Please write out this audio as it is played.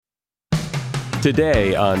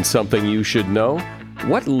Today on Something You Should Know,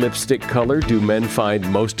 what lipstick color do men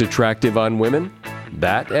find most attractive on women?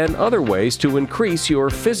 That and other ways to increase your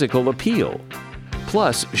physical appeal.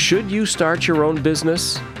 Plus, should you start your own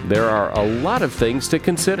business? There are a lot of things to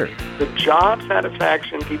consider. The job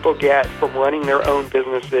satisfaction people get from running their own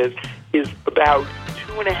businesses is about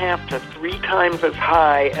 2.5 to 3 times as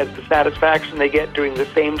high as the satisfaction they get doing the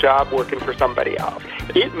same job working for somebody else.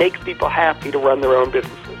 It makes people happy to run their own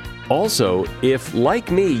businesses. Also, if,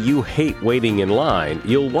 like me, you hate waiting in line,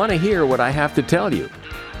 you'll want to hear what I have to tell you.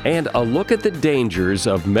 And a look at the dangers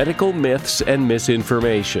of medical myths and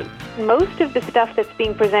misinformation. Most of the stuff that's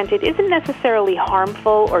being presented isn't necessarily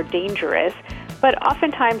harmful or dangerous, but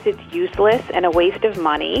oftentimes it's useless and a waste of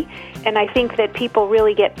money. And I think that people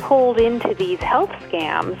really get pulled into these health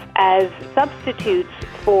scams as substitutes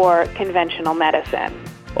for conventional medicine.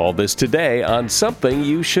 All this today on Something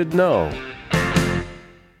You Should Know.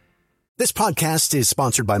 This podcast is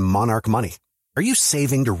sponsored by Monarch Money. Are you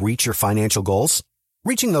saving to reach your financial goals?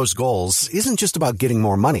 Reaching those goals isn't just about getting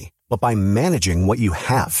more money, but by managing what you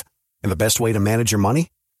have. And the best way to manage your money?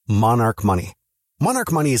 Monarch Money.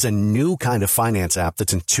 Monarch Money is a new kind of finance app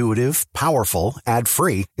that's intuitive, powerful,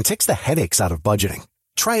 ad-free, and takes the headaches out of budgeting.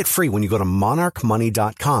 Try it free when you go to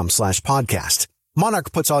monarchmoney.com/podcast.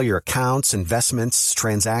 Monarch puts all your accounts, investments,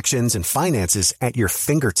 transactions, and finances at your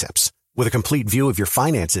fingertips. With a complete view of your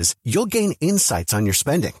finances, you'll gain insights on your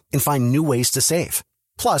spending and find new ways to save.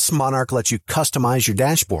 Plus, Monarch lets you customize your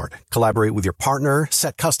dashboard, collaborate with your partner,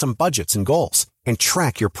 set custom budgets and goals, and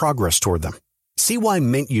track your progress toward them. See why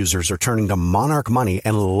Mint users are turning to Monarch Money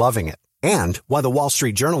and loving it, and why the Wall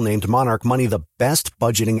Street Journal named Monarch Money the best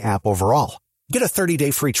budgeting app overall. Get a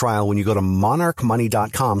 30-day free trial when you go to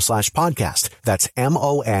monarchmoney.com/podcast. That's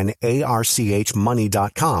MONARCH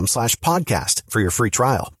money.com/podcast for your free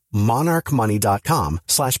trial.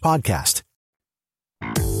 monarchmoney.com/podcast.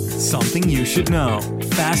 Something you should know.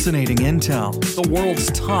 Fascinating intel, the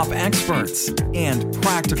world's top experts, and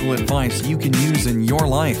practical advice you can use in your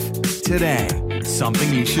life. Today,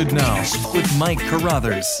 Something You Should Know with Mike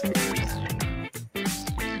Carruthers.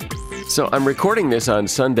 So I'm recording this on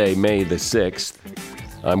Sunday, May the 6th.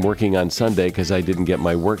 I'm working on Sunday because I didn't get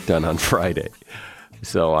my work done on Friday.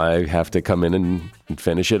 So I have to come in and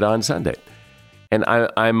finish it on Sunday. And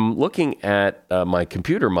I'm looking at my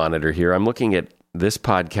computer monitor here. I'm looking at this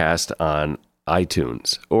podcast on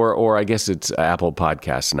iTunes, or I guess it's Apple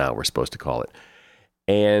Podcasts now, we're supposed to call it.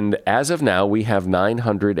 And as of now, we have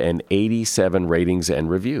 987 ratings and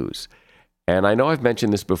reviews. And I know I've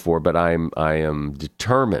mentioned this before, but I am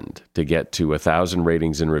determined to get to 1,000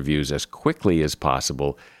 ratings and reviews as quickly as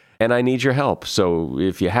possible. And I need your help. So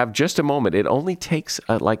if you have just a moment, it only takes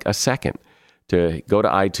like a second to go to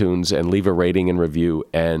iTunes and leave a rating and review,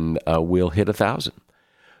 and we'll hit 1,000.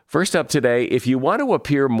 First up today, if you want to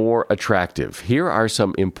appear more attractive, here are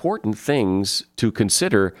some important things to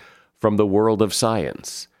consider from the world of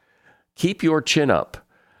science. Keep your chin up.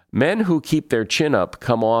 Men who keep their chin up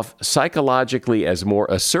come off psychologically as more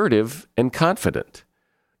assertive and confident.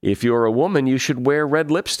 If you're a woman, you should wear red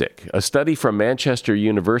lipstick. A study from Manchester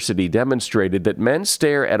University demonstrated that men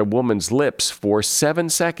stare at a woman's lips for 7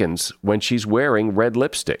 seconds when she's wearing red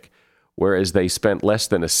lipstick, whereas they spent less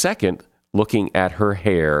than a second looking at her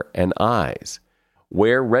hair and eyes.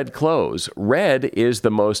 Wear red clothes. Red is the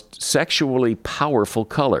most sexually powerful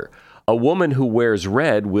color. A woman who wears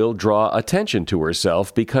red will draw attention to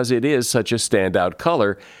herself because it is such a standout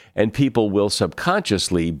color, and people will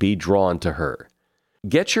subconsciously be drawn to her.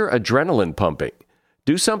 Get your adrenaline pumping.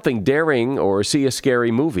 Do something daring or see a scary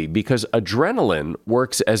movie, because adrenaline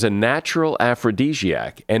works as a natural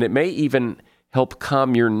aphrodisiac, and it may even help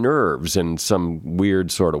calm your nerves in some weird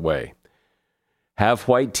sort of way. Have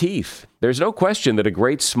white teeth. There's no question that a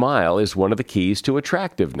great smile is one of the keys to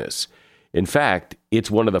attractiveness. In fact, it's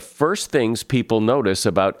one of the first things people notice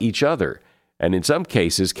about each other, and in some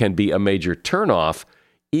cases can be a major turnoff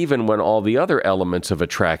even when all the other elements of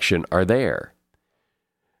attraction are there.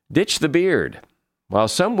 Ditch the beard. While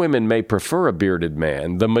some women may prefer a bearded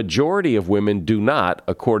man, the majority of women do not,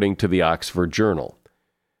 according to the Oxford Journal.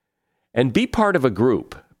 And be part of a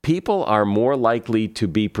group. People are more likely to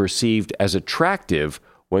be perceived as attractive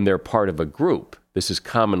when they're part of a group. This is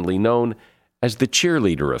commonly known as the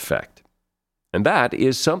cheerleader effect. And that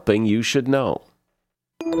is something you should know.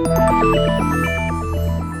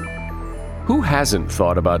 Who hasn't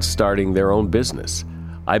thought about starting their own business?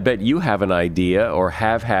 I bet you have an idea or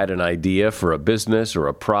have had an idea for a business or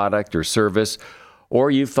a product or service,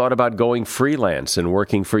 or you've thought about going freelance and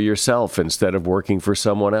working for yourself instead of working for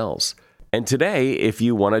someone else. And today, if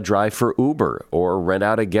you want to drive for Uber or rent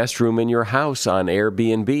out a guest room in your house on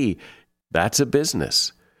Airbnb, That's a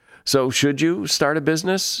business. So should you start a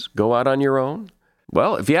business? Go out on your own?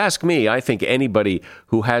 Well, if you ask me, I think anybody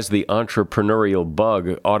who has the entrepreneurial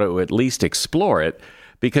bug ought to at least explore it,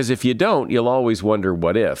 because if you don't, you'll always wonder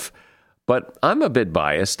what if. But I'm a bit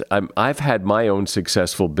biased. I've had my own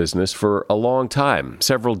successful business for a long time,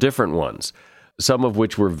 several different ones, some of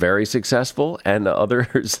which were very successful and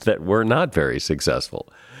others that were not very successful.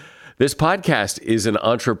 This podcast is an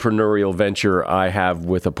entrepreneurial venture I have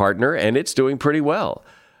with a partner, and it's doing pretty well.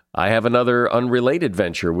 I have another unrelated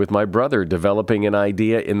venture with my brother developing an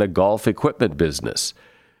idea in the golf equipment business,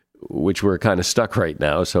 which we're kind of stuck right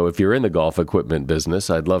now. So if you're in the golf equipment business,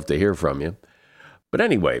 I'd love to hear from you. But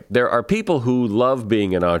anyway, there are people who love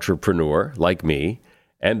being an entrepreneur, like me,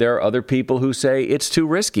 and there are other people who say it's too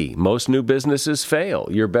risky. Most new businesses fail.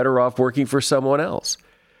 You're better off working for someone else.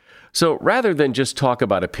 So rather than just talk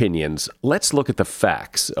about opinions, let's look at the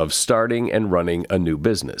facts of starting and running a new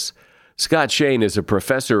business. Scott Shane is a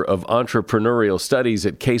professor of entrepreneurial studies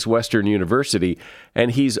at Case Western University,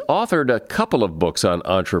 and he's authored a couple of books on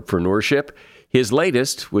entrepreneurship. His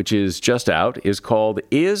latest, which is just out, is called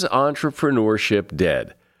Is Entrepreneurship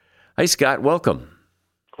Dead? Hi, Scott. Welcome.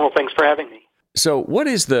 Well, thanks for having me. So what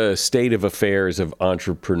is the state of affairs of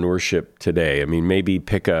entrepreneurship today? I mean, maybe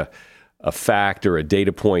pick a fact or a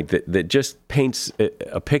data point that just paints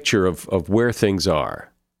a picture of where things are.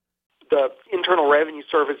 The Internal Revenue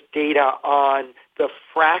Service data on the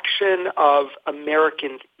fraction of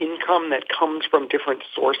Americans' income that comes from different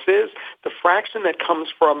sources, the fraction that comes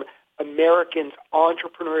from Americans'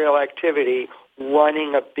 entrepreneurial activity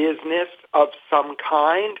running a business of some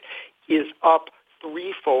kind is up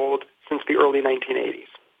threefold since the early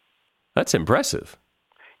 1980s. That's impressive.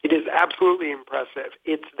 It is absolutely impressive.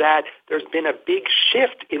 It's that there's been a big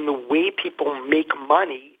shift in the way people make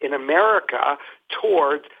money in America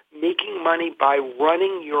towards making money by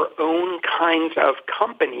running your own kinds of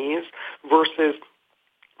companies versus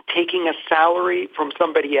taking a salary from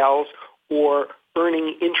somebody else or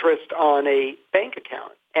earning interest on a bank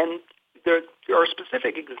account. And there are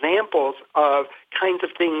specific examples of kinds of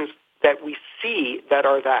things that we see that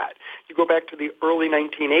are that. You go back to the early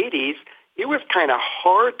 1980s, it was kind of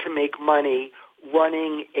hard to make money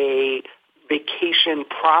running a vacation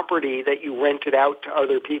property that you rented out to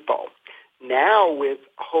other people. Now with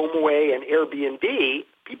HomeAway and Airbnb,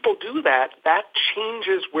 people do that. That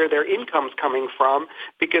changes where their income's coming from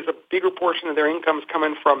because a bigger portion of their income's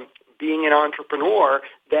coming from being an entrepreneur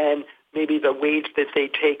than maybe the wage that they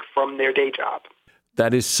take from their day job.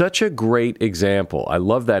 That is such a great example. I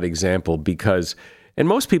love that example because, and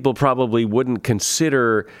most people probably wouldn't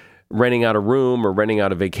consider renting out a room or renting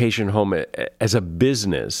out a vacation home as a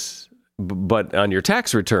business, but on your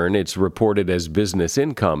tax return, it's reported as business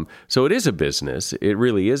income. So it is a business. It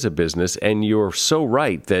really is a business. And you're so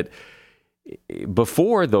right that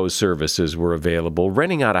before those services were available,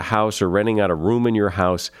 renting out a house or renting out a room in your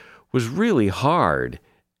house was really hard.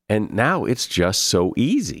 And now it's just so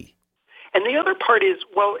easy. And the other part is,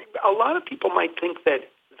 well, a lot of people might think that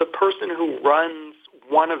the person who runs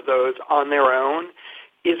one of those on their own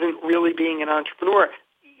isn't really being an entrepreneur.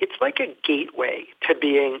 It's like a gateway to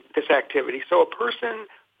being this activity. So a person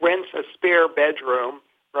rents a spare bedroom,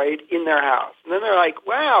 right, in their house. And then they're like,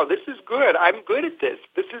 wow, this is good. I'm good at this.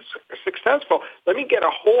 This is successful. Let me get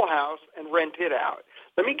a whole house and rent it out.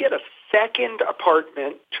 Let me get a second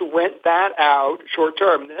apartment to rent that out short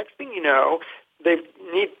term. The next thing you know, they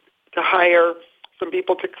need to hire some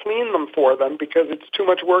people to clean them for them because it's too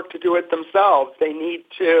much work to do it themselves. They need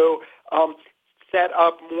to set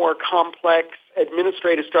up more complex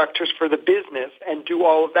administrative structures for the business and do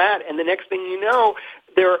all of that. And the next thing you know,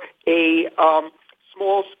 they're a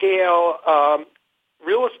small-scale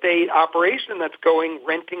real estate operation that's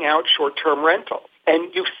renting out short-term rentals.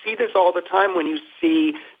 And you see this all the time when you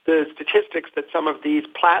see the statistics that some of these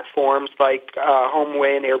platforms like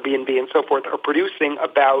HomeAway and Airbnb and so forth are producing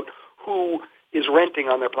about who is renting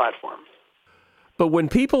on their platform. But when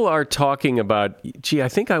people are talking about, gee, I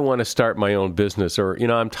think I want to start my own business, or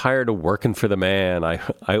I'm tired of working for the man.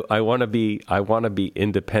 I want to be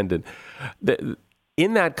independent.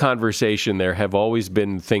 In that conversation, there have always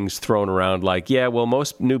been things thrown around like, yeah, well,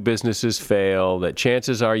 most new businesses fail. That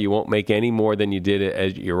chances are you won't make any more than you did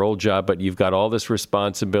at your old job, but you've got all this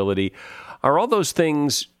responsibility. Are all those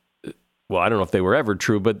things? Well, I don't know if they were ever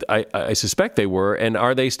true, but I suspect they were. And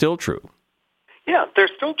are they still true? Yeah, they're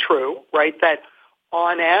still true, right? That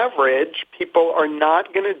on average, people are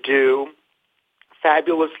not going to do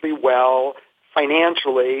fabulously well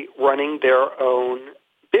financially running their own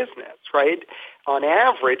business, right? On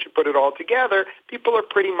average, put it all together, people are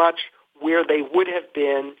pretty much where they would have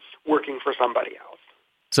been working for somebody else.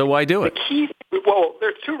 So why do it? Well,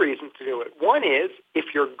 there's two reasons to do it. One is, if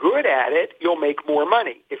you're good at it, you'll make more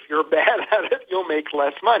money. If you're bad at it, you'll make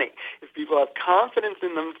less money. If people have confidence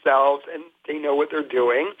in themselves and they know what they're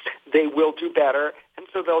doing, they will do better, and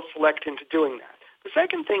so they'll select into doing that. The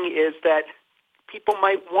second thing is that people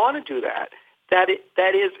might want to do that. That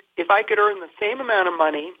is, if I could earn the same amount of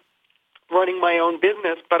money running my own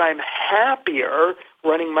business, but I'm happier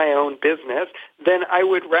running my own business, then I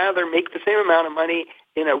would rather make the same amount of money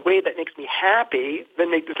in a way that makes me happy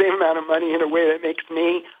than make the same amount of money in a way that makes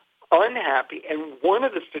me unhappy. And one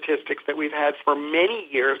of the statistics that we've had for many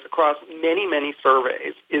years across many, many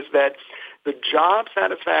surveys is that the job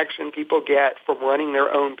satisfaction people get from running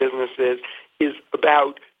their own businesses is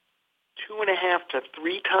about 2.5 to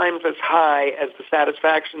 3 times as high as the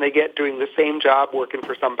satisfaction they get doing the same job working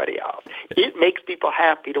for somebody else. It makes people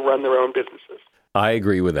happy to run their own businesses. I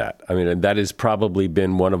agree with that. I mean, that has probably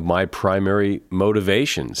been one of my primary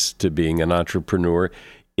motivations to being an entrepreneur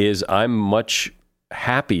is I'm much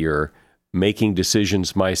happier making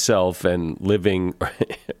decisions myself and living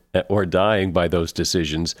or dying by those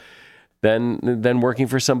decisions than working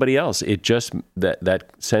for somebody else. It just, that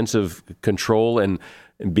sense of control and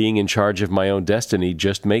being in charge of my own destiny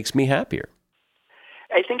just makes me happier.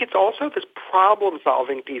 I think it's also this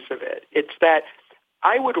problem-solving piece of it. It's that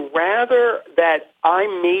I would rather that I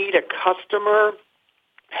made a customer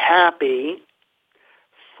happy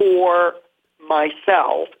for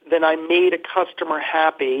myself than I made a customer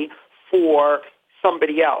happy for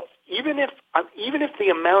somebody else. Even if the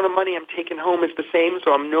amount of money I'm taking home is the same,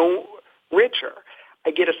 so I'm no richer,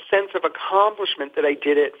 I get a sense of accomplishment that I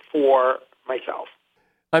did it for myself.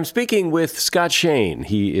 I'm speaking with Scott Shane.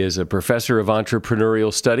 He is a professor of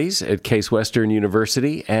entrepreneurial studies at Case Western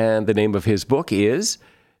University, and the name of his book is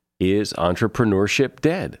Entrepreneurship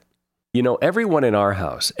Dead? You know, everyone in our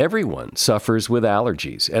house, everyone suffers with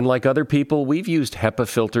allergies, and like other people, we've used HEPA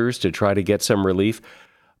filters to try to get some relief.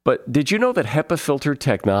 But did you know that HEPA filter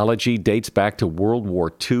technology dates back to World War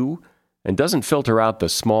II and doesn't filter out the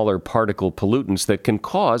smaller particle pollutants that can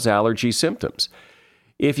cause allergy symptoms?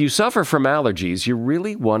 If you suffer from allergies, you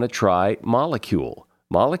really want to try Molecule.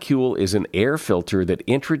 Molecule is an air filter that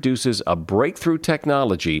introduces a breakthrough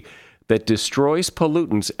technology that destroys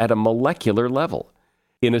pollutants at a molecular level.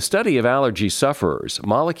 In a study of allergy sufferers,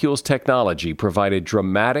 Molecule's technology provided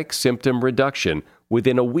dramatic symptom reduction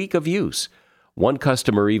within a week of use. One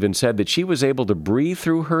customer even said that she was able to breathe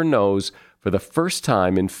through her nose for the first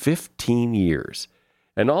time in 15 years.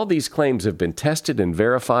 And all these claims have been tested and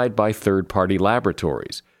verified by third-party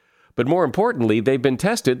laboratories. But more importantly, they've been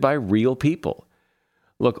tested by real people.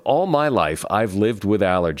 Look, all my life I've lived with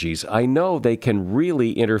allergies. I know they can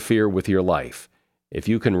really interfere with your life. If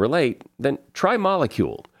you can relate, then try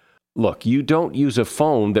Molecule. Look, you don't use a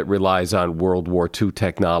phone that relies on World War II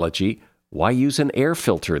technology. Why use an air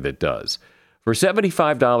filter that does? For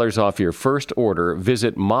 $75 off your first order,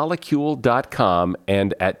 visit molecule.com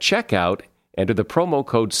and at checkout, enter the promo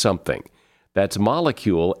code SOMETHING. That's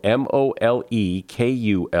Molecule,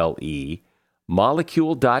 MOLEKULE,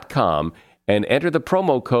 molecule.com, and enter the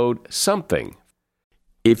promo code SOMETHING.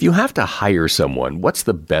 If you have to hire someone, what's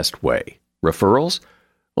the best way? Referrals?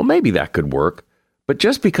 Well, maybe that could work. But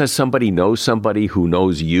just because somebody knows somebody who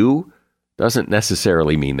knows you doesn't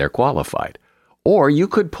necessarily mean they're qualified. Or you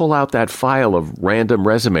could pull out that file of random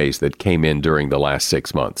resumes that came in during the last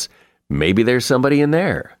 6 months. Maybe there's somebody in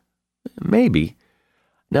there. Maybe.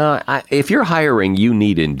 Now, if you're hiring, you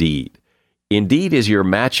need Indeed. Indeed is your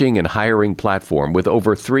matching and hiring platform with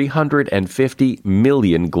over 350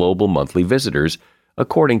 million global monthly visitors,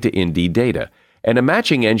 according to Indeed data, and a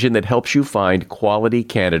matching engine that helps you find quality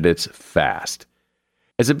candidates fast.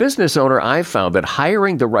 As a business owner, I've found that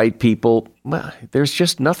hiring the right people, well, there's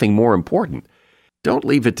just nothing more important. Don't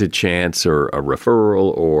leave it to chance or a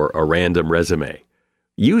referral or a random resume.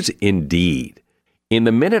 Use Indeed. In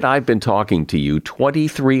the minute I've been talking to you,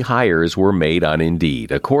 23 hires were made on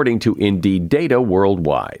Indeed, according to Indeed data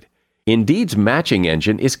worldwide. Indeed's matching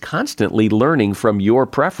engine is constantly learning from your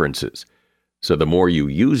preferences. So the more you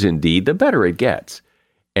use Indeed, the better it gets.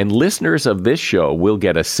 And listeners of this show will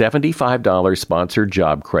get a $75 sponsored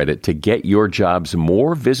job credit to get your jobs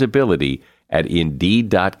more visibility at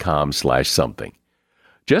Indeed.com/something.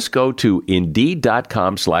 Just go to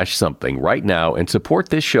Indeed.com/something right now and support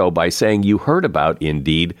this show by saying you heard about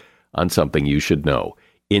Indeed on Something You Should Know.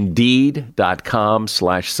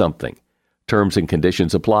 Indeed.com/something. Terms and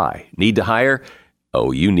conditions apply. Need to hire?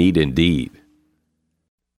 Oh, you need Indeed.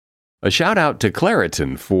 A shout out to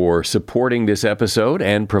Claritin for supporting this episode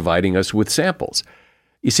and providing us with samples.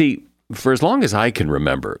 You see, for as long as I can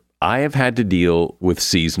remember, I have had to deal with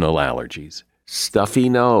seasonal allergies. stuffy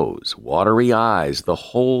nose, watery eyes, the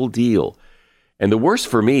whole deal. And the worst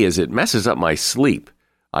for me is it messes up my sleep.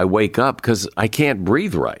 I wake up because I can't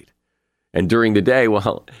breathe right. And during the day,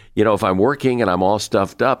 well, if I'm working and I'm all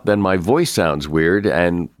stuffed up, then my voice sounds weird,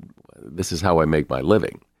 and this is how I make my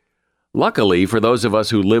living. Luckily, for those of us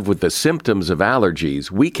who live with the symptoms of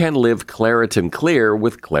allergies, we can live Claritin Clear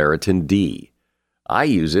with Claritin D. I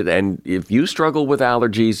use it, and if you struggle with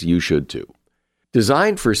allergies, you should too.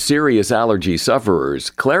 Designed for serious allergy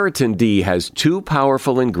sufferers, Claritin D has 2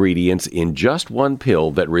 powerful ingredients in just one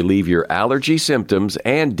pill that relieve your allergy symptoms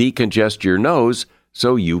and decongest your nose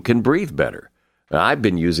so you can breathe better. I've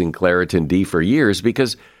been using Claritin D for years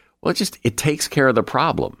because, it takes care of the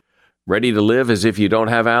problem. Ready to live as if you don't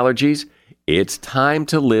have allergies? It's time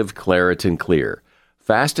to live Claritin Clear.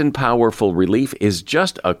 Fast and powerful relief is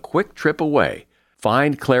just a quick trip away.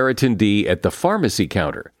 Find Claritin D at the pharmacy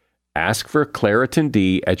counter. Ask for Claritin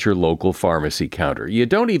D at your local pharmacy counter. You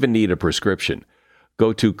don't even need a prescription.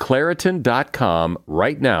 Go to Claritin.com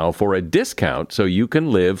right now for a discount so you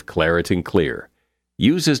can live Claritin Clear.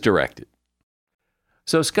 Use as directed.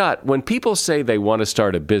 So, Scott, when people say they want to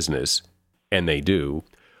start a business, and they do,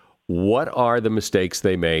 what are the mistakes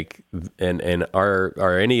they make, and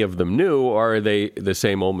are any of them new, or are they the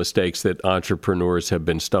same old mistakes that entrepreneurs have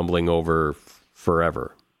been stumbling over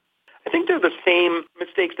forever? I think they're the same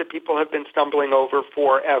mistakes that people have been stumbling over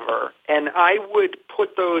forever, and I would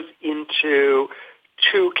put those into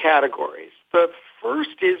 2 categories. The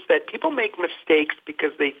first is that people make mistakes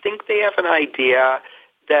because they think they have an idea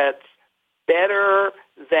that's better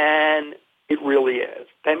than it really is.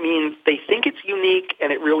 That means they think it's unique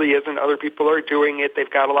and it really isn't. Other people are doing it. They've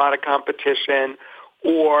got a lot of competition.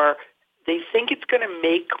 Or they think it's going to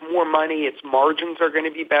make more money. Its margins are going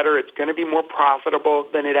to be better. It's going to be more profitable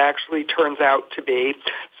than it actually turns out to be.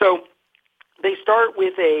 So they start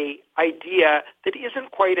with an idea that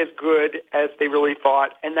isn't quite as good as they really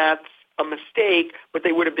thought, and that's a mistake. What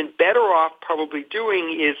they would have been better off probably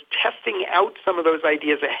doing is testing out some of those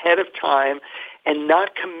ideas ahead of time and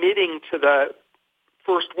not committing to the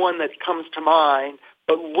first one that comes to mind,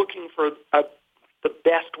 but looking for the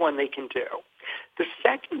best one they can do. The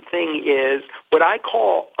second thing is what I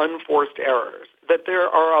call unforced errors, that there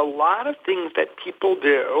are a lot of things that people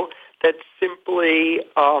do that simply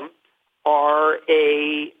are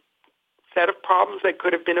a set of problems that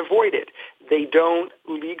could have been avoided. They don't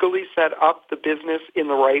legally set up the business in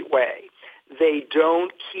the right way. They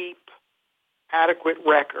don't keep adequate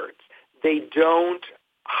records. They don't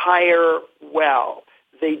hire well.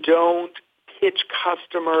 They don't pitch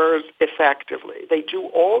customers effectively. They do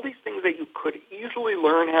all these things that you could easily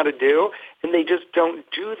learn how to do, and they just don't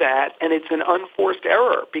do that, and it's an unforced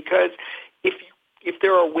error because if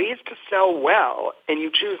there are ways to sell well and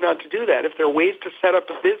you choose not to do that, if there are ways to set up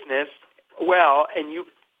a business well and you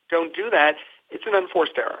don't do that, it's an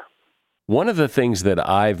unforced error. One of the things that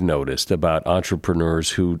I've noticed about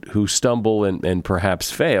entrepreneurs who stumble and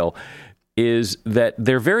perhaps fail is that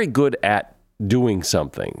they're very good at doing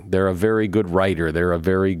something. They're a very good writer. They're a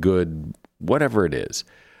very good whatever it is.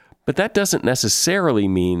 But that doesn't necessarily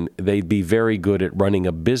mean they'd be very good at running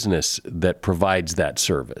a business that provides that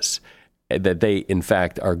service. That they, in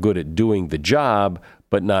fact, are good at doing the job,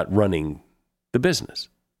 but not running the business.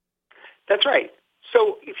 That's right.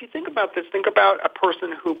 So if you think about this, think about a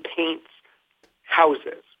person who paints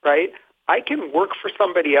houses, right? I can work for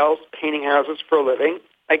somebody else painting houses for a living.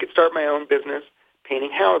 I could start my own business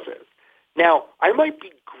painting houses. Now, I might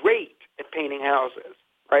be great at painting houses,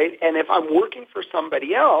 right? And if I'm working for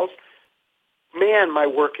somebody else, man, my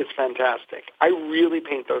work is fantastic. I really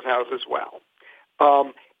paint those houses well.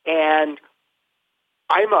 And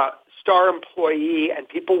I'm a star employee, and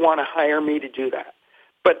people want to hire me to do that.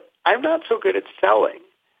 But I'm not so good at selling.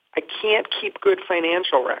 I can't keep good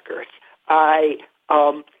financial records. I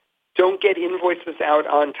don't get invoices out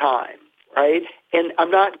on time, right? And I'm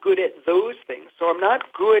not good at those things. So I'm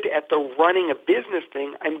not good at the running a business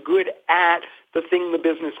thing. I'm good at the thing the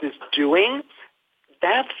business is doing.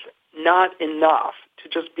 That's not enough to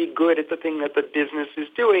just be good at the thing that the business is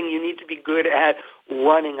doing. You need to be good at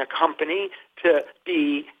running a company to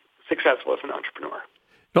be successful as an entrepreneur.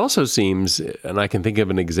 It also seems, and I can think of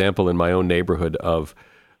an example in my own neighborhood of,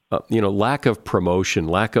 lack of promotion,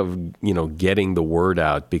 lack of, getting the word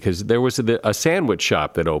out, because there was a sandwich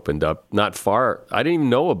shop that opened up not far. I didn't even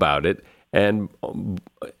know about it. And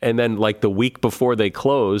then like the week before they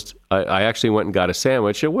closed, I actually went and got a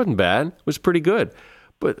sandwich. It wasn't bad. It was pretty good.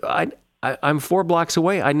 But I'm 4 blocks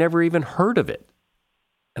away. I never even heard of it.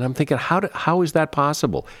 And I'm thinking, how is that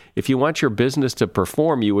possible? If you want your business to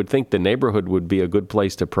perform, you would think the neighborhood would be a good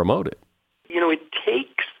place to promote it. It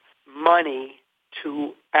takes money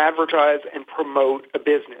to advertise and promote a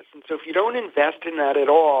business. And so if you don't invest in that at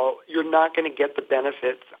all, you're not going to get the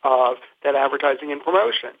benefits of that advertising and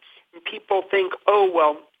promotion. And people think, oh,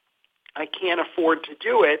 well, I can't afford to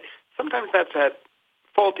do it. Sometimes that's a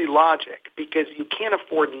faulty logic because you can't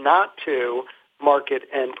afford not to market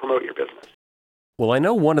and promote your business. Well, I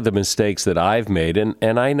know one of the mistakes that I've made,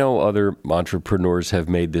 and I know other entrepreneurs have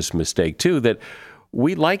made this mistake too, that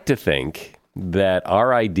we like to think that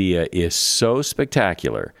our idea is so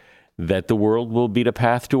spectacular that the world will beat a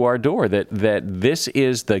path to our door, that this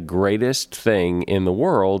is the greatest thing in the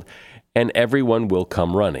world and everyone will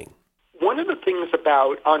come running. One of the things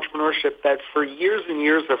about entrepreneurship that for years and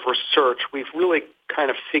years of research we've really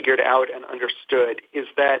kind of figured out and understood is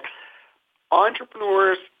that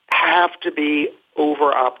entrepreneurs have to be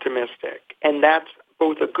over-optimistic, and that's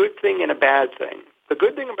both a good thing and a bad thing. The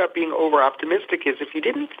good thing about being over-optimistic is if you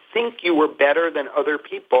didn't think you were better than other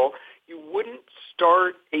people, you wouldn't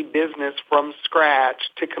start a business from scratch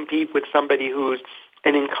to compete with somebody who's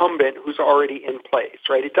an incumbent who's already in place,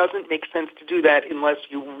 right? It doesn't make sense to do that unless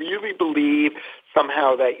you really believe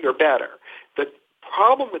somehow that you're better. The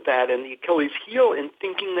problem with that and the Achilles heel in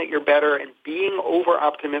thinking that you're better and being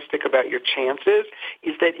over-optimistic about your chances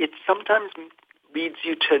is that it sometimes leads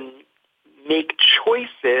you to make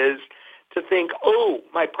choices to think, oh,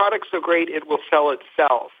 my product's so great it will sell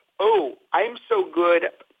itself. Oh, I'm so good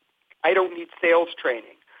I don't need sales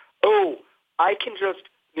training. Oh, I can just,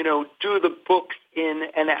 do the books in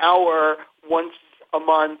an hour once a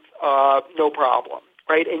month, no problem,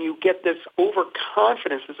 right? And you get this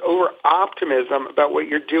overconfidence, this over-optimism about what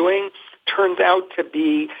you're doing turns out to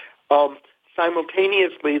be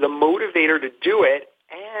simultaneously the motivator to do it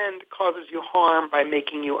and causes you harm by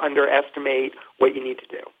making you underestimate what you need to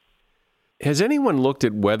do. Has anyone looked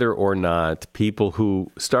at whether or not people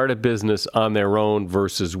who start a business on their own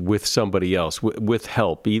versus with somebody else, with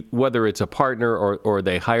help, whether it's a partner or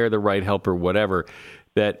they hire the right help or whatever,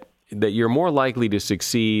 that you're more likely to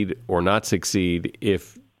succeed or not succeed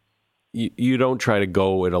if you don't try to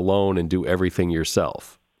go it alone and do everything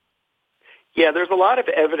yourself? Yeah, there's a lot of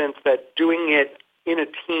evidence that doing it in a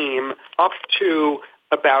team up to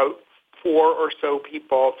about 4 or so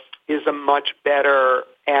people is a much better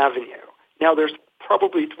avenue. Now, there's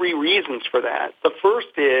probably 3 reasons for that. The first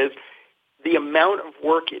is the amount of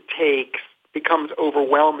work it takes becomes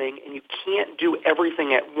overwhelming, and you can't do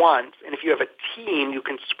everything at once. And if you have a team, you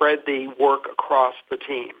can spread the work across the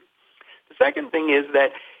team. The second thing is that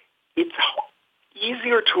it's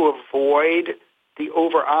easier to avoid the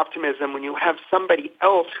over-optimism when you have somebody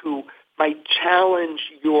else who might challenge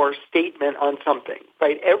your statement on something,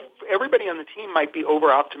 right? Everybody on the team might be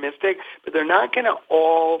over-optimistic, but they're not going to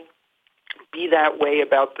all be that way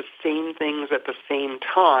about the same things at the same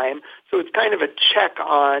time. So it's kind of a check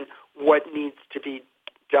on what needs to be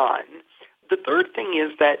done. The third thing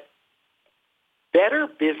is that better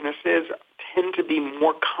businesses tend to be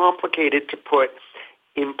more complicated to put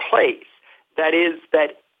in place. That is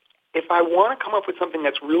that if I want to come up with something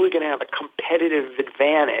that's really going to have a competitive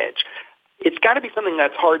advantage, it's got to be something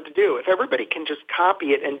that's hard to do. If everybody can just copy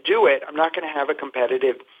it and do it, I'm not going to have a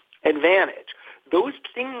competitive advantage. Those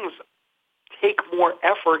things take more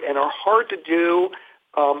effort and are hard to do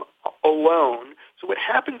alone. So what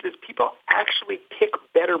happens is people actually pick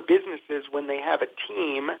better businesses when they have a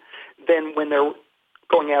team than when they're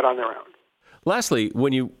going out on their own. Lastly,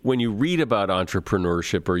 when you read about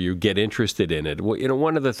entrepreneurship or you get interested in it,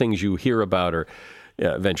 one of the things you hear about are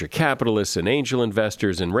venture capitalists and angel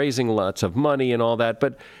investors and raising lots of money and all that.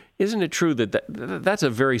 But isn't it true that that's a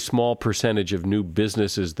very small percentage of new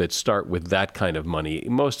businesses that start with that kind of money?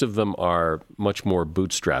 Most of them are much more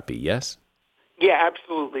bootstrappy, yes? Yeah,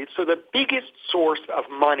 absolutely. So the biggest source of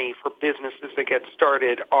money for businesses that get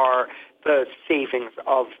started are the savings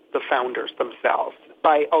of the founders themselves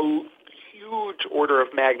by a huge order of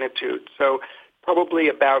magnitude. So probably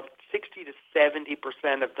about 60 to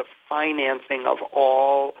 70% of the financing of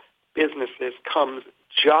all businesses comes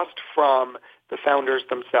just from the founders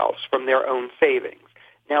themselves, from their own savings.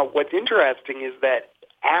 Now, what's interesting is that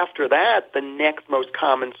after that, the next most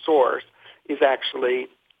common source is actually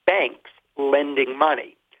banks lending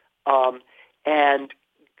money. And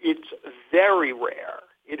it's very rare.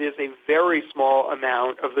 It is a very small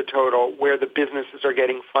amount of the total where the businesses are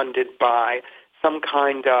getting funded by some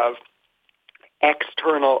kind of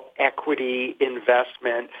external equity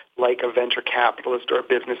investment like a venture capitalist or a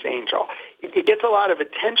business angel. It gets a lot of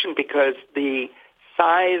attention because the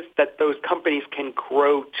size that those companies can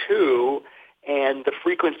grow to and the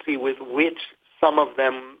frequency with which some of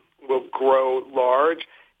them will grow large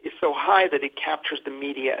is so high that it captures the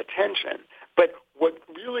media attention. But what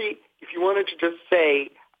really if you wanted to just say,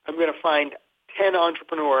 I'm going to find 10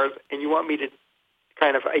 entrepreneurs, and you want me to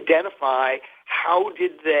kind of identify how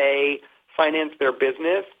did they finance their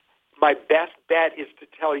business, my best bet is to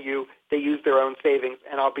tell you they use their own savings,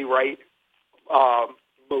 and I'll be right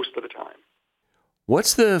most of the time.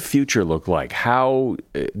 What's the future look like? How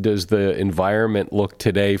does the environment look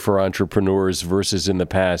today for entrepreneurs versus in the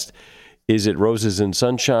past? Is it roses and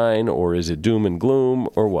sunshine, or is it doom and gloom,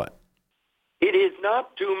 or what? It is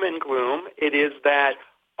not doom and gloom. It is that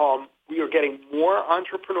we are getting more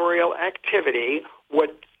entrepreneurial activity.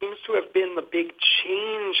 What seems to have been the big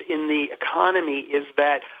change in the economy is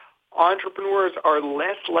that entrepreneurs are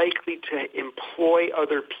less likely to employ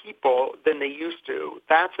other people than they used to.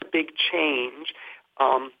 That's a big change.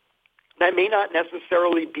 That may not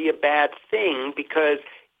necessarily be a bad thing, because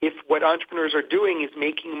if what entrepreneurs are doing is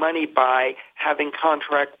making money by having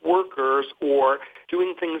contract workers or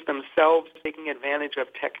doing things themselves, taking advantage of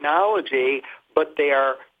technology, but they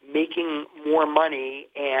are making more money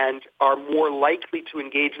and are more likely to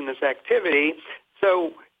engage in this activity.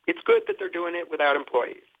 So it's good that they're doing it without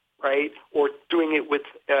employees, right? Or doing it with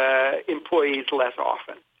employees less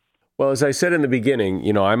often. Well, as I said in the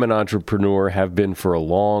beginning, I'm an entrepreneur, have been for a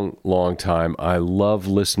long, long time. I love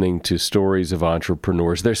listening to stories of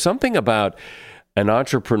entrepreneurs. There's something about an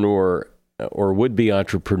entrepreneur or would-be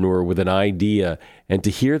entrepreneur with an idea, and to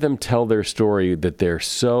hear them tell their story that they're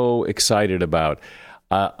so excited about.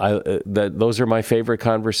 Those are my favorite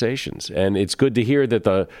conversations. And it's good to hear that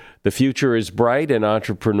the future is bright and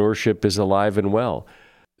entrepreneurship is alive and well.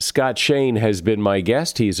 Scott Shane has been my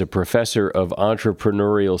guest. He's a professor of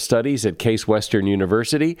entrepreneurial studies at Case Western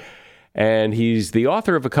University, and he's the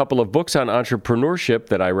author of a couple of books on entrepreneurship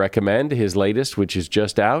that I recommend. His latest, which is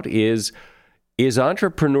just out, is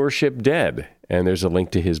Entrepreneurship Dead? And there's a link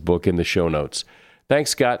to his book in the show notes. Thanks,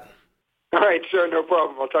 Scott. All right, sure, no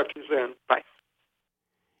problem. I'll talk to you soon. Bye.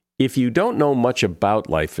 If you don't know much about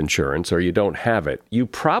life insurance, or you don't have it, you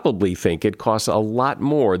probably think it costs a lot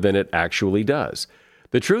more than it actually does.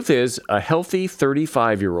 The truth is, a healthy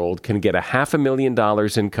 35-year-old can get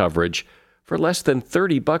 $500,000 in coverage for less than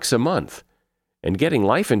 $30 a month. And getting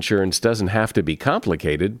life insurance doesn't have to be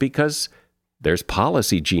complicated, because there's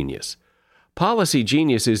Policy Genius. Policy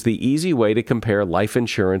Genius is the easy way to compare life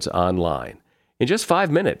insurance online. In just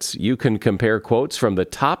 5 minutes, you can compare quotes from the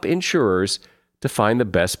top insurers to find the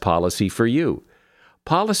best policy for you.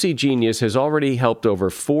 Policy Genius has already helped over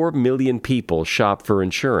 4 million people shop for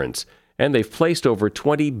insurance, and they've placed over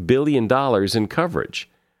 $20 billion in coverage.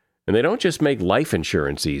 And they don't just make life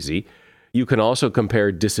insurance easy. You can also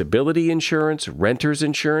compare disability insurance, renter's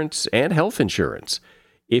insurance, and health insurance.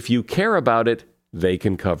 If you care about it, they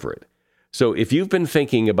can cover it. So if you've been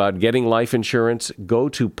thinking about getting life insurance, go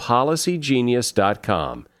to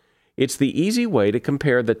PolicyGenius.com. It's the easy way to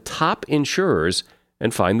compare the top insurers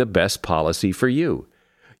and find the best policy for you.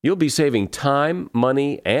 You'll be saving time,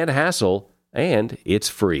 money, and hassle, and it's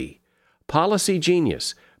free. Policy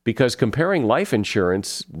Genius, because comparing life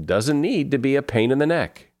insurance doesn't need to be a pain in the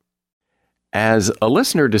neck. As a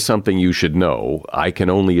listener to Something You Should Know, I can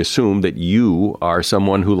only assume that you are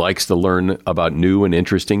someone who likes to learn about new and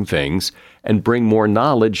interesting things and bring more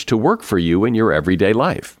knowledge to work for you in your everyday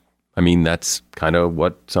life. I mean, that's kind of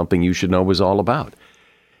what Something You Should Know is all about.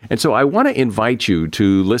 And so I want to invite you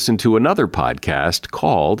to listen to another podcast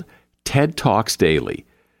called TED Talks Daily.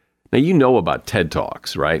 Now, you know about TED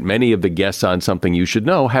Talks, right? Many of the guests on Something You Should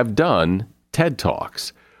Know have done TED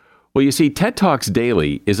Talks. Well, you see, TED Talks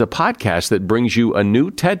Daily is a podcast that brings you a new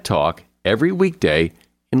TED Talk every weekday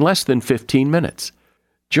in less than 15 minutes.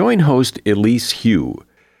 Join host Elise Hugh.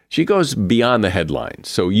 She goes beyond the headlines,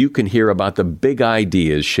 so you can hear about the big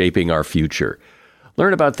ideas shaping our future.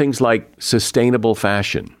 Learn about things like sustainable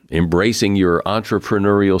fashion, embracing your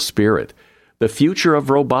entrepreneurial spirit, the future of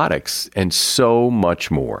robotics, and so much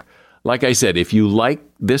more. Like I said, if you like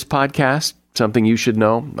this podcast, Something You Should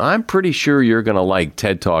Know, I'm pretty sure you're going to like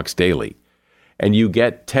TED Talks Daily. And you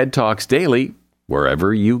get TED Talks Daily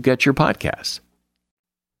wherever you get your podcasts.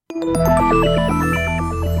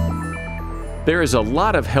 There is a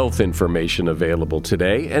lot of health information available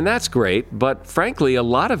today, and that's great, but frankly, a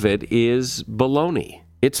lot of it is baloney.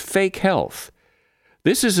 It's fake health.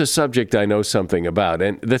 This is a subject I know something about,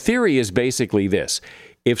 and the theory is basically this.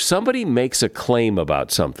 If somebody makes a claim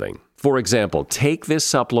about something, for example, take this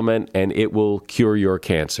supplement and it will cure your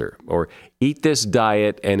cancer, or eat this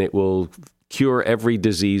diet and it will cure every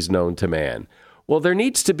disease known to man. Well, there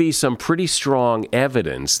needs to be some pretty strong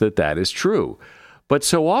evidence that that is true, but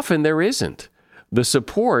so often there isn't. The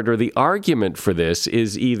support or the argument for this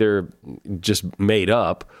is either just made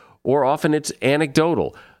up, or often it's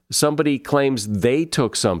anecdotal. somebody claims they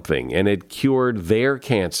took something and it cured their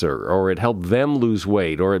cancer, or it helped them lose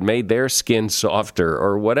weight, or it made their skin softer,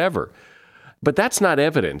 or whatever. But that's not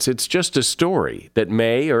evidence. It's just a story that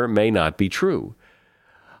may or may not be true.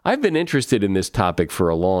 I've been interested in this topic for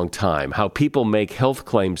a long time, how people make health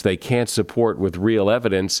claims they can't support with real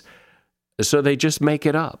evidence, so they just make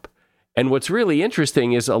it up. And what's really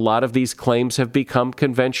interesting is a lot of these claims have become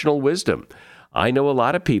conventional wisdom. I know a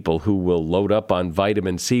lot of people who will load up on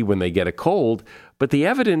vitamin C when they get a cold, but the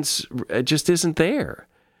evidence just isn't there.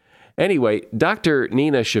 Anyway, Dr.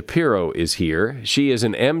 Nina Shapiro is here. She is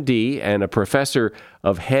an MD and a professor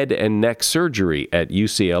of head and neck surgery at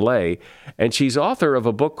UCLA, and she's author of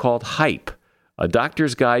a book called Hype, A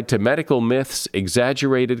Doctor's Guide to Medical Myths,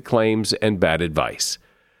 Exaggerated Claims, and Bad Advice.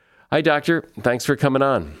 Hi, Doctor. Thanks for coming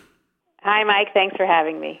on. Hi, Mike. Thanks for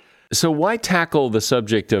having me. So why tackle the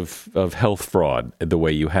subject of health fraud the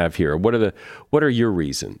way you have here? What are your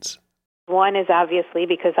reasons? One is obviously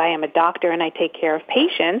because I am a doctor and I take care of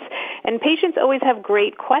patients, and patients always have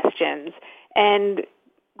great questions and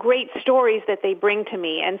great stories that they bring to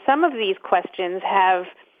me. And some of these questions have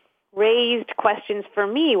raised questions for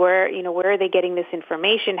me where are they getting this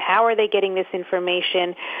information? How are they getting this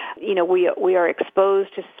information? We are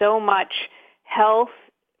exposed to so much health,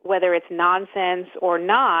 whether it's nonsense or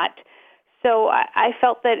not. So I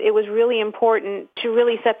felt that it was really important to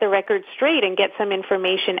really set the record straight and get some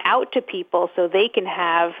information out to people so they can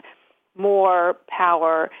have more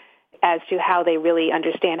power as to how they really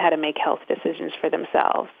understand how to make health decisions for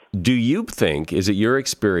themselves. Do you think, is it your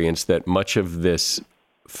experience that much of this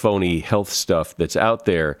phony health stuff that's out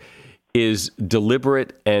there is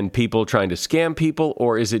deliberate and people trying to scam people,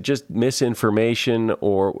 or is it just misinformation,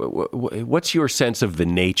 or what's your sense of the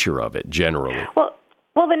nature of it generally?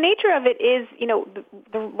 Well, the nature of it is,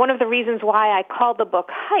 one of the reasons why I called the book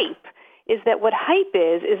Hype is that what hype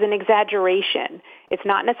is an exaggeration. It's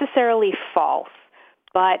not necessarily false,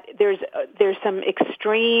 but there's some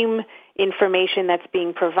extreme information that's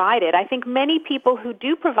being provided. I think many people who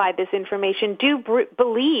do provide this information do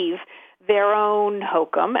believe their own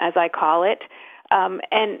hokum, as I call it,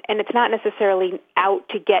 and it's not necessarily out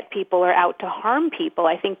to get people or out to harm people.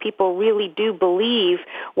 I think people really do believe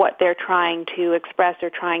what they're trying to express or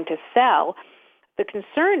trying to sell. The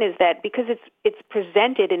concern is that because it's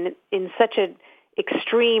presented in such an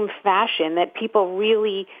extreme fashion that people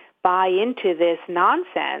really buy into this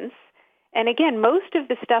nonsense. And again, most of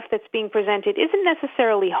the stuff that's being presented isn't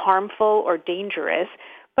necessarily harmful or dangerous,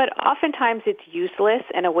 but oftentimes it's useless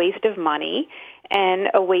and a waste of money and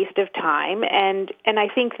a waste of time. And I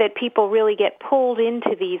think that people really get pulled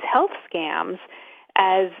into these health scams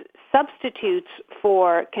as substitutes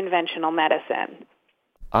for conventional medicine.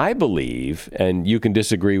 I believe, and you can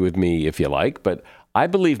disagree with me if you like, but I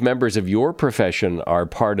believe members of your profession are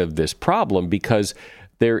part of this problem because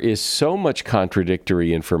there is so much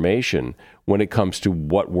contradictory information when it comes to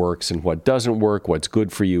what works and what doesn't work, what's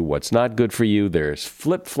good for you, what's not good for you. There's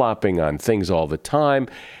flip-flopping on things all the time.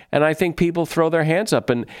 And I think people throw their hands up.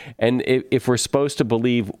 And if we're supposed to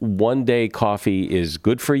believe one day coffee is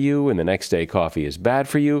good for you and the next day coffee is bad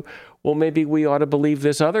for you, well, maybe we ought to believe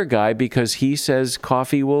this other guy because he says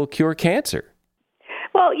coffee will cure cancer.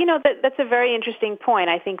 Well, that's a very interesting point.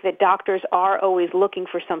 I think that doctors are always looking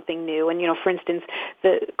for something new. And, for instance,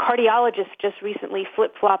 the cardiologists just recently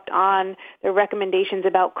flip-flopped on their recommendations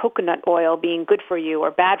about coconut oil being good for you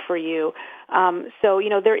or bad for you. So,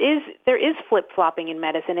 there is flip-flopping in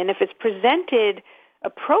medicine. And if it's presented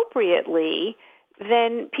appropriately,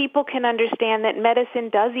 then people can understand that medicine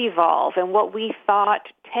does evolve, and what we thought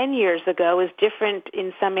 10 years ago is different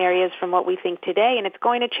in some areas from what we think today, and it's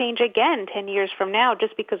going to change again 10 years from now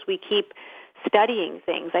just because we keep studying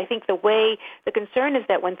things. I think the concern is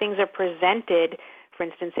that when things are presented, for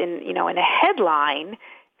instance, in a headline,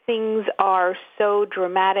 things are so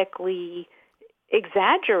dramatically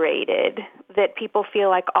exaggerated that people feel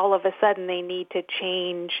like all of a sudden they need to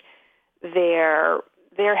change their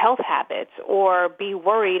health habits or be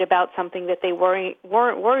worried about something that they weren't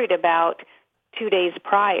worried about 2 days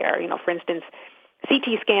prior. For instance,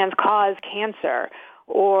 CT scans cause cancer,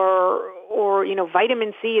 or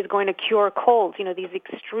vitamin C is going to cure colds. These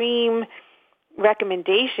extreme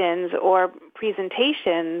recommendations or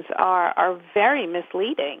presentations are very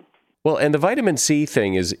misleading. Well, and the vitamin C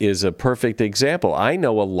thing is a perfect example. I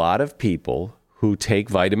know a lot of people who take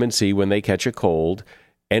vitamin C when they catch a cold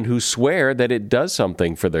and who swear that it does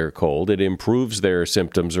something for their cold. It improves their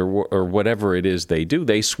symptoms or whatever it is they do.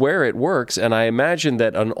 They swear it works, and I imagine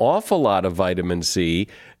that an awful lot of vitamin C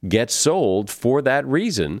gets sold for that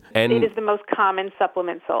reason. And it is the most common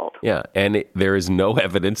supplement sold. Yeah, and there is no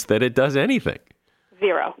evidence that it does anything.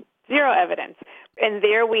 Zero evidence. And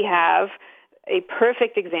there we have a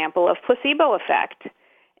perfect example of placebo effect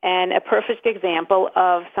and a perfect example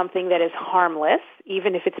of something that is harmless,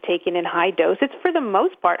 even if it's taken in high dose. It's for the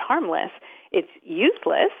most part harmless. It's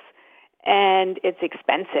useless and it's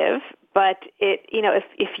expensive, but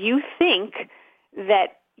if you think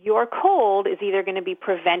that your cold is either going to be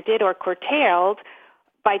prevented or curtailed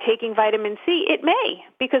by taking vitamin C, it may,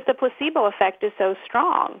 because the placebo effect is so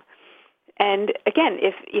strong. And again,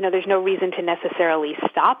 if there's no reason to necessarily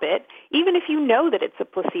stop it, even if you know that it's a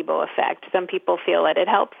placebo effect. Some people feel that it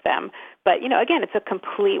helps them, but again, it's a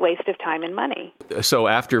complete waste of time and money. So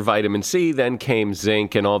after vitamin C, then came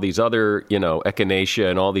zinc and all these other, echinacea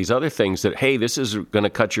and all these other things that, hey, this is going to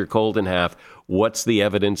cut your cold in half. What's the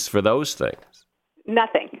evidence for those things?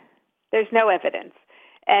 Nothing. There's no evidence.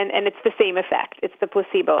 And it's the same effect. It's the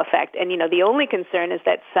placebo effect. And, the only concern is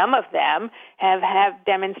that some of them have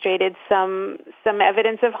demonstrated some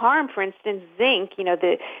evidence of harm. For instance, zinc,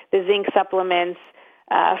 the zinc supplements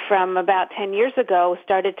from about 10 years ago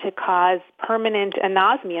started to cause permanent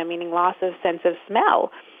anosmia, meaning loss of sense of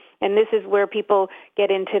smell. And this is where people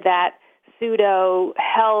get into that pseudo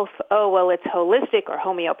health, it's holistic or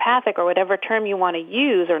homeopathic or whatever term you want to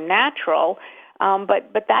use, or natural.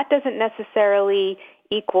 But that doesn't necessarily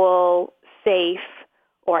equal safe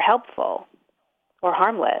or helpful or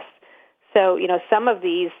harmless. So, some of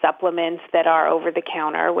these supplements that are over the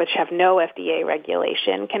counter, which have no FDA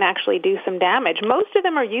regulation, can actually do some damage. Most of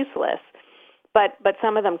them are useless, but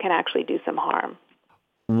some of them can actually do some harm.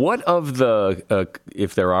 What of the,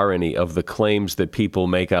 if there are any, of the claims that people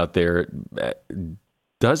make out there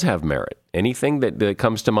does have merit? Anything that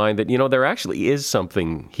comes to mind that, there actually is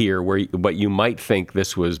something here but you might think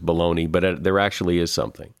this was baloney, but there actually is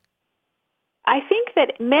something? I think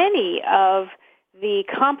that many of the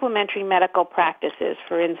complementary medical practices,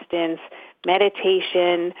 for instance,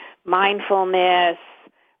 meditation, mindfulness,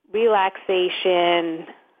 relaxation,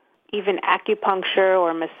 even acupuncture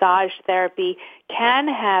or massage therapy, can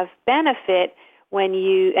have benefit when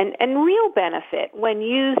and real benefit when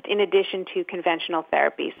used in addition to conventional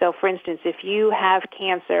therapy. So, for instance, if you have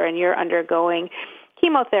cancer and you're undergoing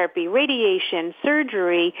chemotherapy, radiation,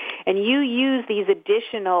 surgery, and you use these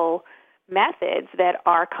additional methods that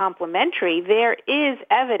are complementary, there is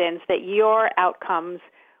evidence that your outcomes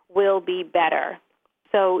will be better.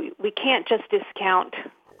 So we can't just discount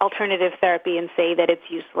alternative therapy and say that it's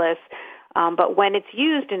useless. But when it's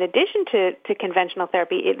used in addition to conventional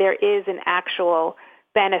therapy, there is an actual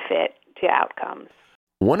benefit to outcomes.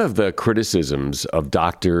 One of the criticisms of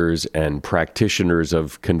doctors and practitioners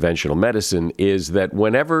of conventional medicine is that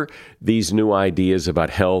whenever these new ideas about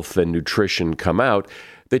health and nutrition come out,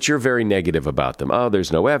 that you're very negative about them. Oh,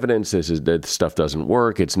 there's no evidence. That stuff doesn't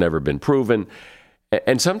work. It's never been proven.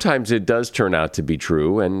 And sometimes it does turn out to be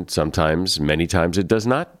true, and many times it does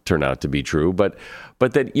not turn out to be true, but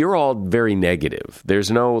that you're all very negative. There's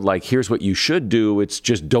no, here's what you should do, it's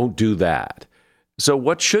just don't do that. So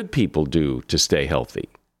what should people do to stay healthy?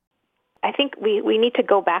 I think we need to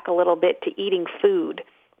go back a little bit to eating food,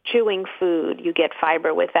 chewing food. You get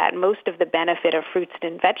fiber with that. Most of the benefit of fruits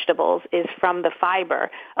and vegetables is from the fiber,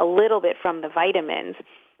 a little bit from the vitamins.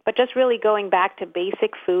 But just really going back to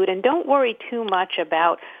basic food, and don't worry too much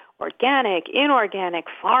about organic, inorganic,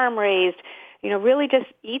 farm-raised. Really just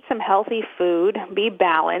eat some healthy food, be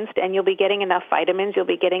balanced, and you'll be getting enough vitamins, you'll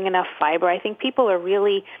be getting enough fiber. I think people are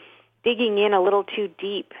really digging in a little too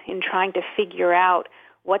deep in trying to figure out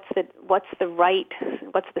what's the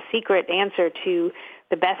secret answer to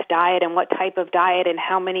the best diet and what type of diet and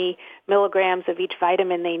how many milligrams of each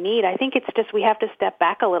vitamin they need. I think it's just we have to step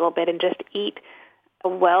back a little bit and just eat a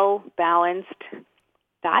well-balanced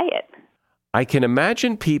diet. I can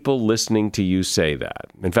imagine people listening to you say that.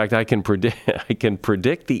 In fact, I can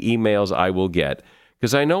predict the emails I will get,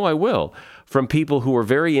 because I know I will, from people who are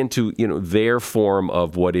very into, their form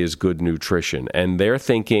of what is good nutrition. And they're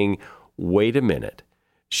thinking, wait a minute,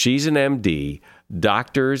 she's an MD.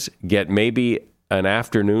 Doctors get maybe an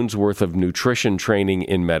afternoon's worth of nutrition training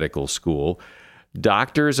in medical school.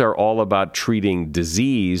 Doctors are all about treating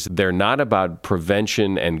disease. They're not about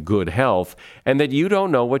prevention and good health, and that you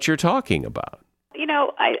don't know what you're talking about.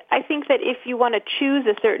 I think that if you want to choose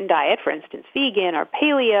a certain diet, for instance, vegan or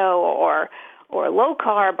paleo or low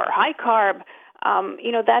carb or high carb,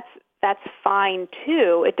 that's fine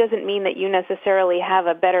too. It doesn't mean that you necessarily have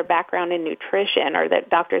a better background in nutrition or that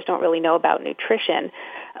doctors don't really know about nutrition.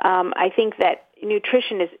 I think that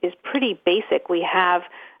nutrition is pretty basic. We have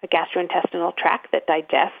a gastrointestinal tract that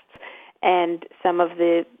digests, and some of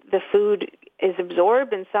the food is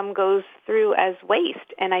absorbed and some goes through as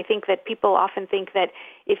waste. And I think that people often think that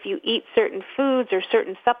if you eat certain foods or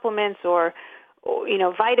certain supplements or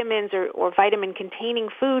vitamins or vitamin-containing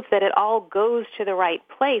foods, that it all goes to the right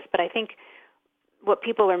place. But I think what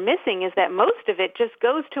people are missing is that most of it just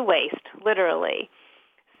goes to waste, literally.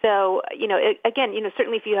 So,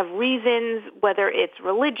 certainly if you have reasons, whether it's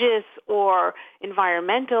religious or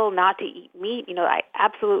environmental, not to eat meat, I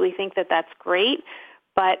absolutely think that that's great.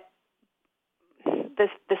 But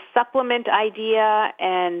the supplement idea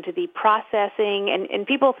and the processing, and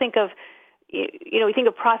people think of, we think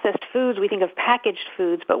of processed foods, we think of packaged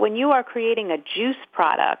foods, but when you are creating a juice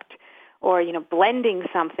product or, blending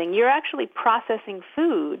something, you're actually processing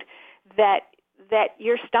food that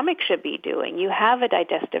your stomach should be doing. You have a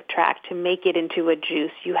digestive tract to make it into a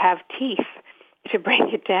juice. You have teeth to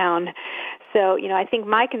break it down. So, I think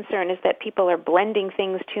my concern is that people are blending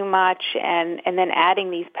things too much and then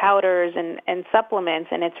adding these powders and supplements,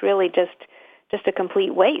 and it's really just a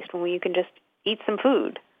complete waste when you can just eat some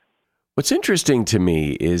food. What's interesting to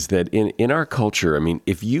me is that in our culture, I mean,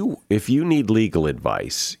 if you need legal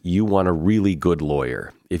advice, you want a really good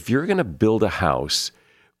lawyer. If you're going to build a house,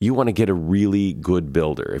 you want to get a really good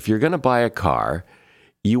builder. If you're going to buy a car,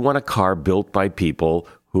 you want a car built by people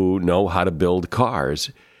who know how to build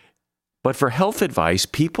cars. But for health advice,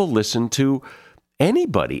 people listen to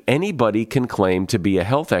anybody. Anybody can claim to be a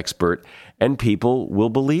health expert, and people will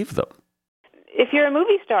believe them. If you're a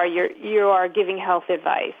movie star, you are giving health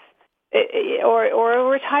advice. Or a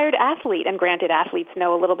retired athlete, and granted, athletes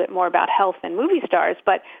know a little bit more about health than movie stars,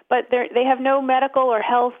 but they have no medical or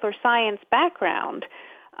health or science background.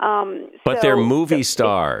 But they're movie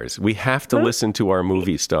stars. We have to listen to our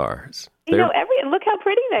movie stars. Look how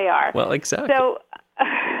pretty they are. Well, exactly. So,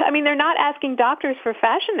 they're not asking doctors for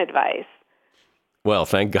fashion advice. Well,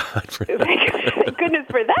 thank God for that. Thank goodness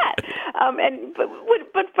for that.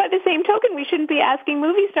 But by the same token, we shouldn't be asking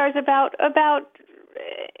movie stars about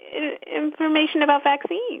information about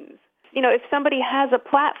vaccines. If somebody has a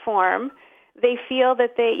platform, they feel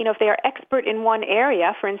that if they are expert in one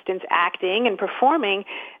area, for instance, acting and performing,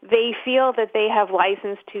 they feel that they have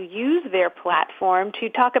license to use their platform to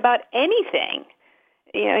talk about anything,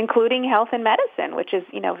 including health and medicine, which is,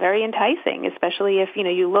 very enticing, especially if,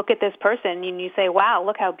 you look at this person and you say, wow,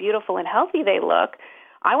 look how beautiful and healthy they look.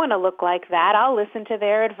 I want to look like that. I'll listen to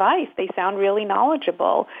their advice. They sound really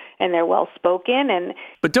knowledgeable and they're well-spoken.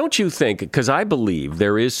 But don't you think, because I believe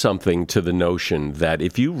there is something to the notion that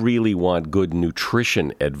if you really want good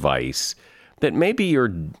nutrition advice, that maybe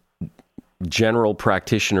your general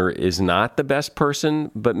practitioner is not the best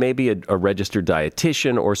person, but maybe a registered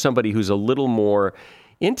dietitian or somebody who's a little more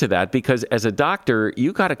into that, because as a doctor,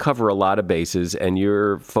 you got to cover a lot of bases and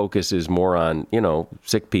your focus is more on,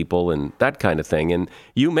 sick people and that kind of thing. And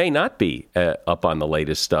you may not be up on the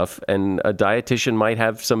latest stuff, and a dietitian might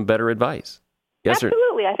have some better advice. Yes,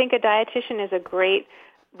 absolutely. I think a dietitian is a great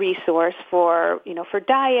resource for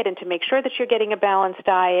diet and to make sure that you're getting a balanced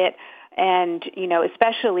diet. And,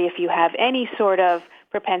 especially if you have any sort of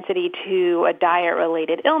propensity to a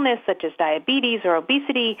diet-related illness, such as diabetes or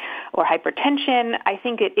obesity or hypertension, I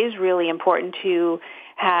think it is really important to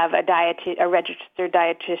have a registered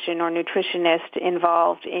dietitian or nutritionist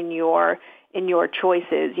involved in your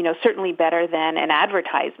choices. Certainly better than an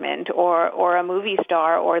advertisement or a movie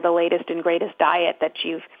star or the latest and greatest diet that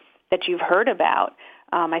you've heard about.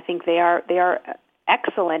 I think they are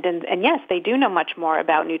excellent, and yes, they do know much more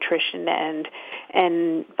about nutrition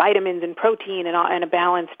and vitamins and protein and a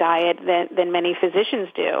balanced diet than many physicians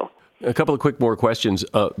do. A couple of more questions,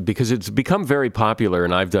 because it's become very popular,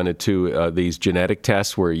 and I've done it too. These genetic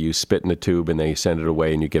tests where you spit in a tube and they send it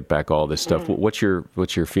away, and you get back all this stuff. What's your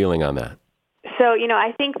feeling on that? So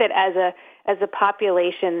I think that as a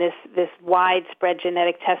population, this widespread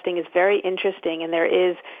genetic testing is very interesting, and there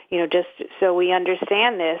is just so we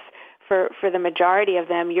understand this. For the majority of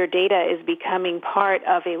them, your data is becoming part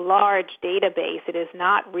of a large database. It is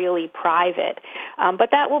not really private.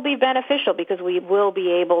 But that will be beneficial because we will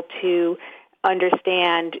be able to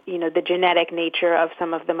understand, the genetic nature of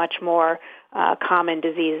some of the much more common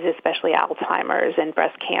diseases, especially Alzheimer's and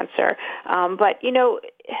breast cancer. But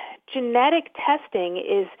genetic testing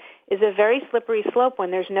is a very slippery slope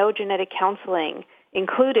when there's no genetic counseling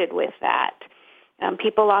included with that.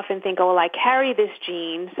 People often think, I carry this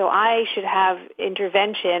gene, so I should have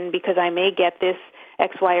intervention because I may get this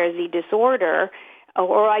X, Y, or Z disorder,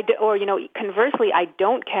 or conversely, I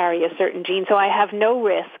don't carry a certain gene, so I have no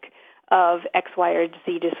risk of X, Y, or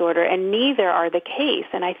Z disorder, and neither are the case.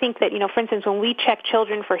 And I think that, for instance, when we check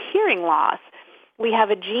children for hearing loss, we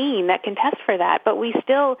have a gene that can test for that, but we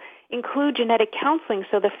still include genetic counseling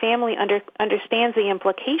so the family understands the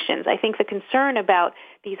implications. I think the concern about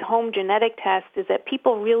these home genetic tests is that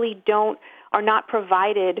people really are not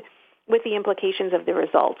provided with the implications of the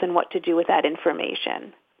results and what to do with that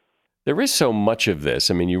information. There is so much of this.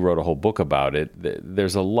 I mean, you wrote a whole book about it.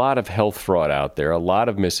 There's a lot of health fraud out there, a lot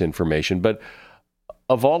of misinformation, but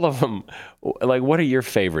of all of them, like, what are your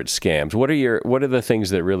favorite scams? What are the things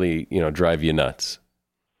that really, drive you nuts?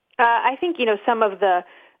 I think, some of the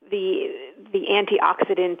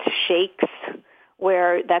antioxidant shakes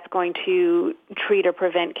where that's going to treat or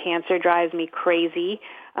prevent cancer drives me crazy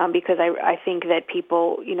because I think that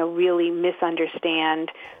people, really misunderstand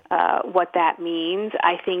what that means.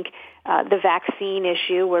 I think the vaccine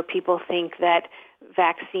issue where people think that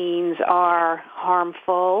vaccines are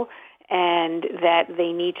harmful and that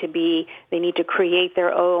they need to create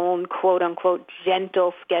their own quote unquote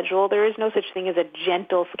gentle schedule. There is no such thing as a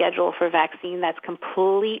gentle schedule for vaccine. That's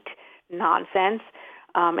complete nonsense.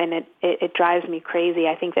 And it drives me crazy.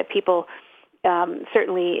 I think that people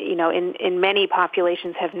certainly, in many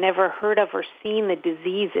populations have never heard of or seen the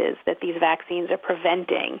diseases that these vaccines are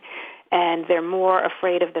preventing. And they're more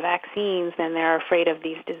afraid of the vaccines than they're afraid of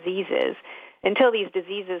these diseases. Until these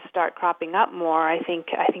diseases start cropping up more, I think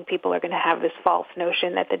people are going to have this false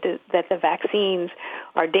notion that the vaccines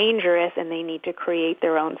are dangerous and they need to create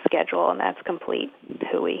their own schedule, and that's complete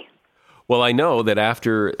hooey. Well, I know that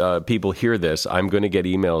after people hear this, I'm going to get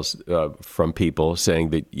emails from people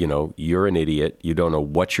saying that, you're an idiot, you don't know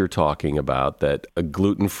what you're talking about, that a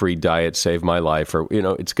gluten-free diet saved my life, or,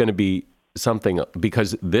 it's going to be something,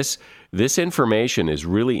 because this information is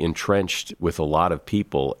really entrenched with a lot of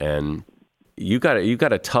people, and you got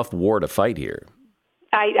a tough war to fight here.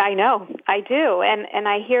 I know, I do, and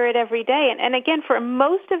I hear it every day. And again, for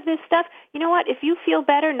most of this stuff, you know what? If you feel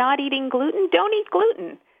better not eating gluten, don't eat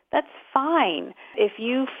gluten. That's fine. If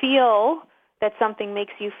you feel that something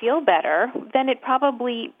makes you feel better, then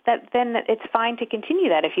then it's fine to continue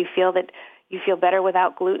that. If you feel that you feel better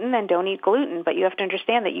without gluten, then don't eat gluten. But you have to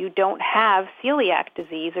understand that you don't have celiac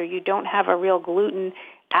disease or you don't have a real gluten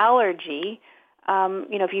allergy.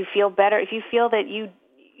 If you feel better, if you feel that you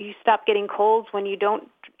stop getting colds when you don't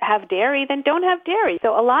have dairy, then don't have dairy.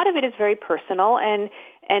 So a lot of it is very personal, and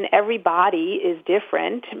every body is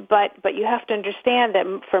different, but you have to understand that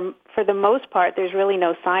for the most part, there's really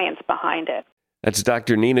no science behind it. That's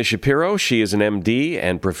Dr. Nina Shapiro. She is an MD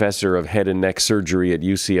and professor of head and neck surgery at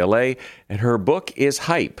UCLA, and her book is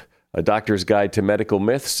Hype, A Doctor's Guide to Medical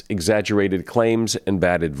Myths, Exaggerated Claims, and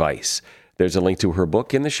Bad Advice. There's a link to her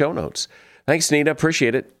book in the show notes. Thanks, Nina.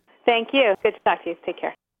 Appreciate it. Thank you. Good to talk to you. Take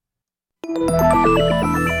care.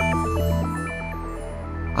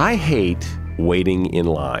 I hate waiting in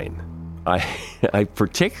line. I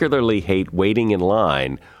particularly hate waiting in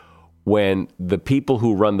line when the people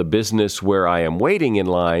who run the business where I am waiting in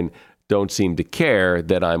line don't seem to care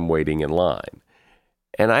that I'm waiting in line.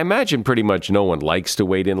 And I imagine pretty much no one likes to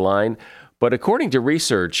wait in line, but according to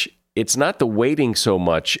research, it's not the waiting so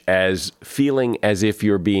much as feeling as if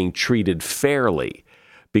you're being treated fairly.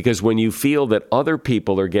 Because when you feel that other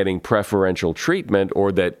people are getting preferential treatment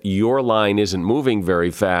or that your line isn't moving very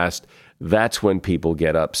fast, that's when people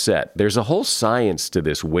get upset. There's a whole science to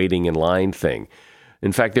this waiting in line thing.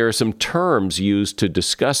 In fact, there are some terms used to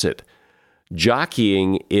discuss it.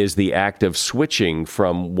 Jockeying is the act of switching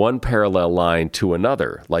from one parallel line to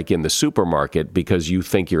another, like in the supermarket, because you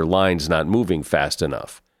think your line's not moving fast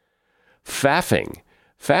enough. Faffing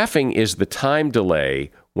is the time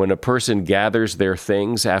delay when a person gathers their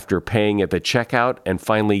things after paying at the checkout and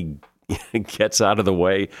finally gets out of the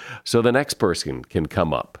way so the next person can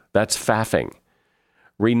come up. That's faffing.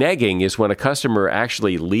 Reneging is when a customer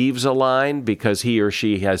actually leaves a line because he or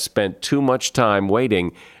she has spent too much time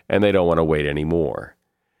waiting and they don't want to wait anymore.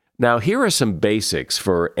 Now, here are some basics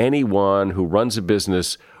for anyone who runs a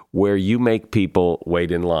business where you make people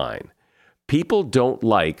wait in line. People don't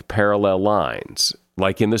like parallel lines,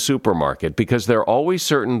 like in the supermarket, because they're always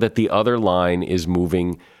certain that the other line is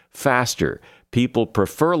moving faster. People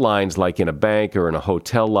prefer lines like in a bank or in a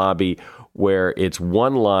hotel lobby where it's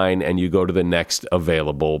one line and you go to the next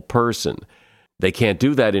available person. They can't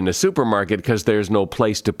do that in a supermarket because there's no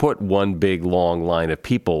place to put one big long line of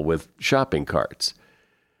people with shopping carts.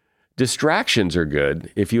 Distractions are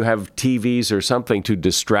good. If you have TVs or something to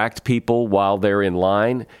distract people while they're in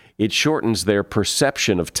line, it shortens their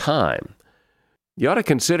perception of time. You ought to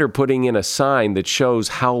consider putting in a sign that shows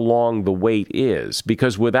how long the wait is,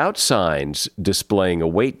 because without signs displaying a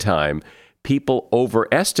wait time, people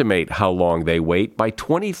overestimate how long they wait by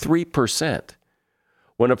 23%.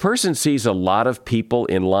 When a person sees a lot of people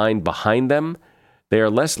in line behind them, they are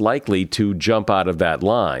less likely to jump out of that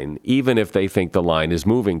line, even if they think the line is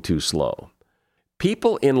moving too slow.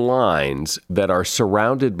 People in lines that are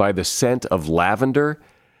surrounded by the scent of lavender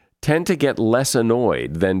tend to get less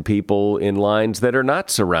annoyed than people in lines that are not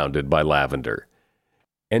surrounded by lavender.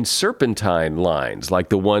 And serpentine lines, like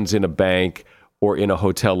the ones in a bank or in a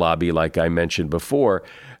hotel lobby, like I mentioned before,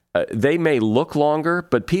 they may look longer,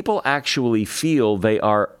 but people actually feel they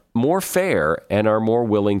are more fair and are more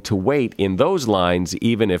willing to wait in those lines,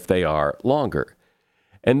 even if they are longer.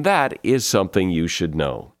 And that is something you should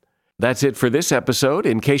know. That's it for this episode.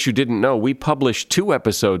 In case you didn't know, we publish 2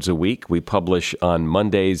 episodes a week. We publish on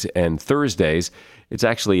Mondays and Thursdays. It's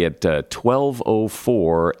actually at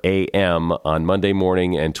 12:04 a.m. on Monday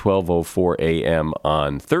morning and 12:04 a.m.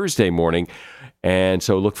 on Thursday morning. And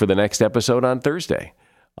so look for the next episode on Thursday.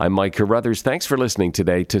 I'm Mike Carruthers. Thanks for listening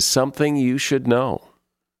today to Something You Should Know.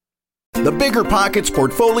 The Bigger Pockets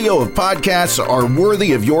portfolio of podcasts are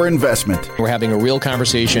worthy of your investment. We're having a real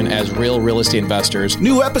conversation as real estate investors.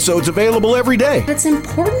 New episodes available every day. It's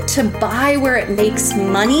important to buy where it makes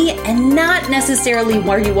money and not necessarily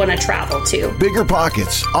where you want to travel to. Bigger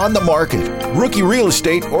Pockets, On the Market, Rookie Real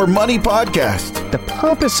Estate, or Money Podcast. The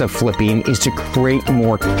purpose of flipping is to create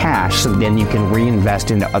more cash so then you can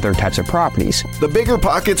reinvest into other types of properties. The Bigger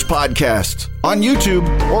Pockets Podcast on YouTube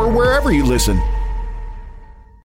or wherever you listen.